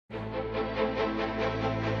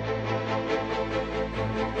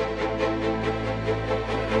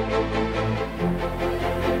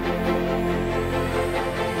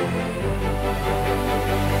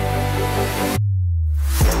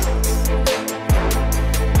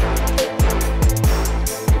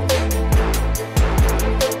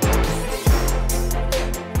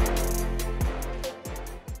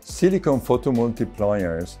Silicon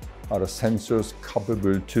photomultipliers are sensors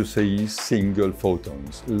capable to see single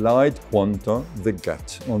photons, light quanta they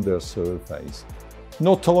get on their surface.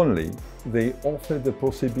 Not only they offer the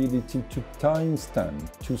possibility to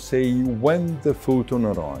timestamp to say when the photon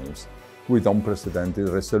arrives, with unprecedented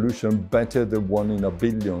resolution better than 1 in a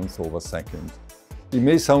billionth of a second. It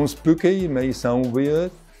may sound spooky, it may sound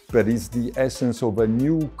weird, but it's the essence of a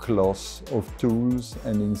new class of tools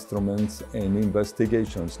and instruments and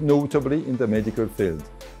investigations, notably in the medical field.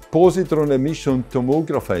 Positron emission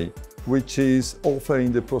tomography, which is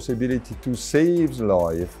offering the possibility to save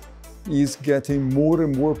life, is getting more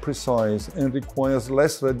and more precise and requires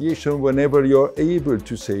less radiation whenever you're able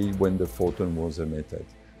to say when the photon was emitted.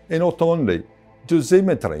 And not only,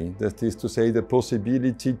 dosimetry, that is to say the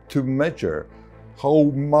possibility to measure how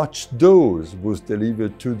much dose was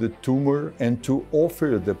delivered to the tumor and to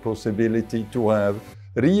offer the possibility to have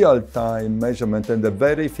real-time measurement and the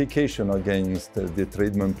verification against the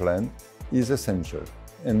treatment plan is essential.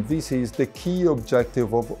 And this is the key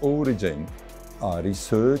objective of Origin, a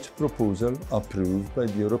research proposal approved by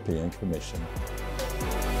the European Commission.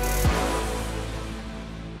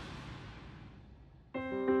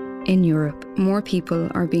 In Europe, more people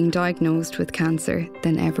are being diagnosed with cancer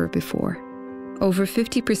than ever before. Over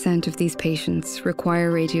 50% of these patients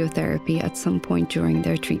require radiotherapy at some point during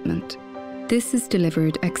their treatment. This is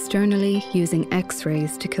delivered externally using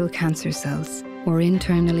X-rays to kill cancer cells, or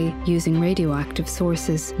internally using radioactive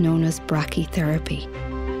sources known as brachytherapy.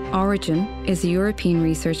 Origin is a European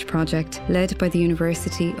research project led by the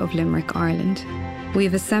University of Limerick, Ireland. We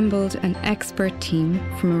have assembled an expert team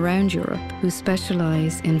from around Europe who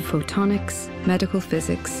specialise in photonics, medical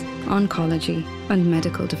physics, oncology and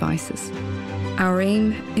medical devices. Our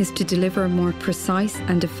aim is to deliver more precise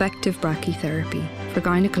and effective brachytherapy for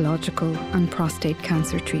gynecological and prostate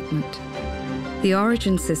cancer treatment. The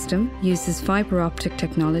Origin system uses fibre optic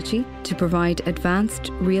technology to provide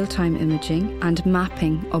advanced real-time imaging and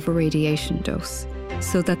mapping of a radiation dose,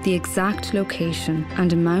 so that the exact location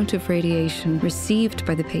and amount of radiation received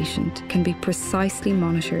by the patient can be precisely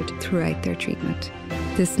monitored throughout their treatment.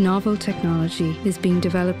 This novel technology is being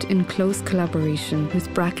developed in close collaboration with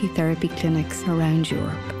brachytherapy clinics around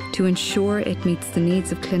Europe to ensure it meets the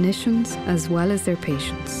needs of clinicians as well as their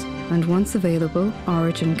patients. And once available,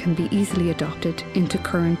 Origin can be easily adopted into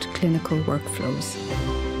current clinical workflows.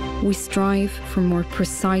 We strive for more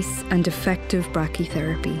precise and effective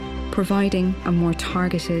brachytherapy, providing a more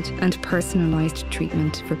targeted and personalised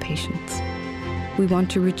treatment for patients. We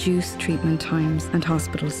want to reduce treatment times and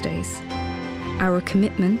hospital stays. Our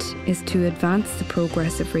commitment is to advance the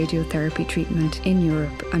progress of radiotherapy treatment in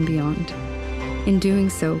Europe and beyond. In doing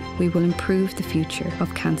so, we will improve the future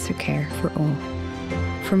of cancer care for all.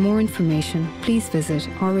 For more information, please visit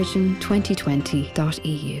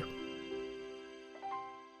origin2020.eu.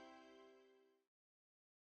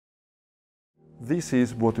 This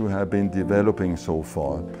is what we have been developing so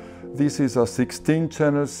far. This is a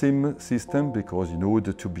 16-channel SIM system because in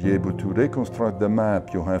order to be able to reconstruct the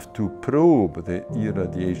map, you have to probe the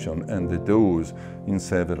irradiation and the dose in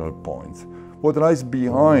several points. What lies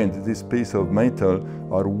behind this piece of metal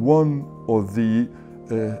are one of the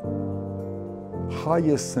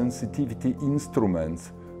highest sensitivity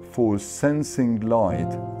instruments for sensing light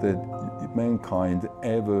that mankind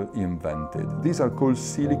ever invented. These are called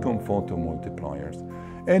silicon photomultipliers.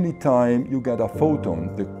 Anytime you get a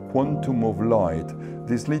photon, the quantum of light,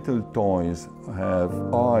 these little toys have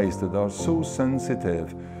eyes that are so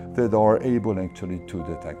sensitive that are able actually to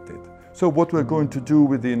detect it. So what we're going to do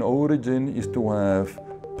within Origin is to have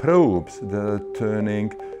probes that are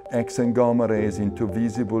turning X and gamma rays into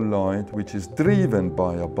visible light, which is driven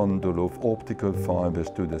by a bundle of optical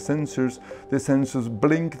fibers to the sensors. The sensors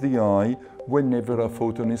blink the eye whenever a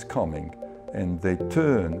photon is coming, and they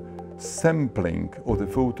turn sampling of the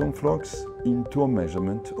photon flux into a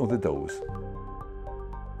measurement of the dose.